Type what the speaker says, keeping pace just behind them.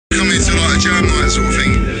jam night sort of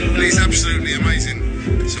thing, and he's absolutely amazing.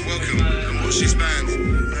 So welcome and watch this band.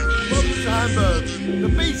 Welcome to Hamburg. The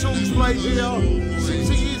Beatles played here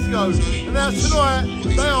 60 years ago, and now tonight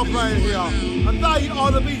they are playing here, and they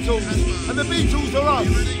are the Beatles, and the Beatles are us,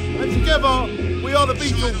 and together we are the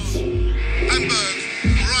Beatles. Hamburg,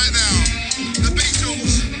 right now. The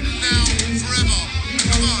Beatles, now, forever.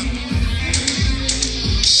 Come on.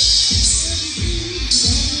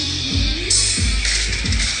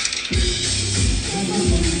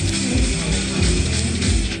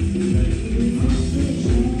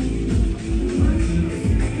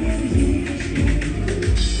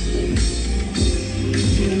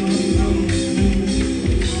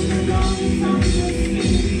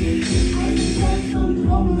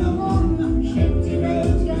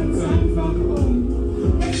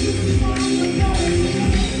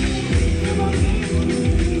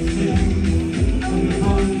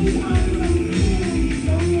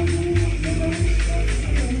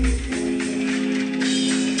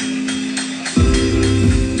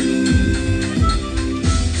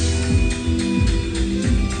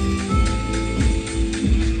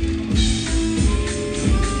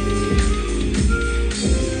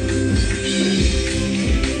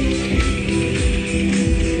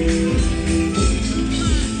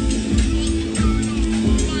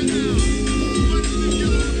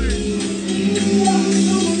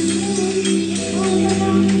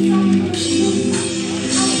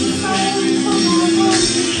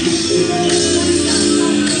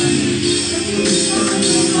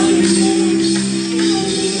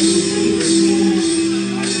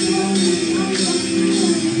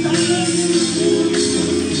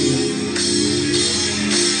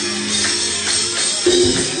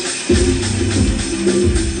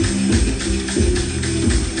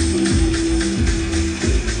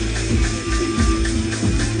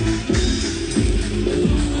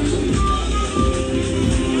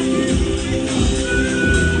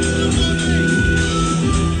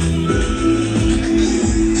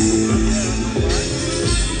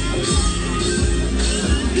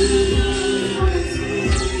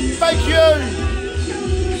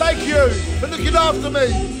 Thank you for looking after me.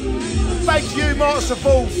 Thank you, March the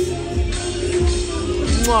 4th.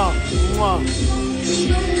 Mwah, mwah.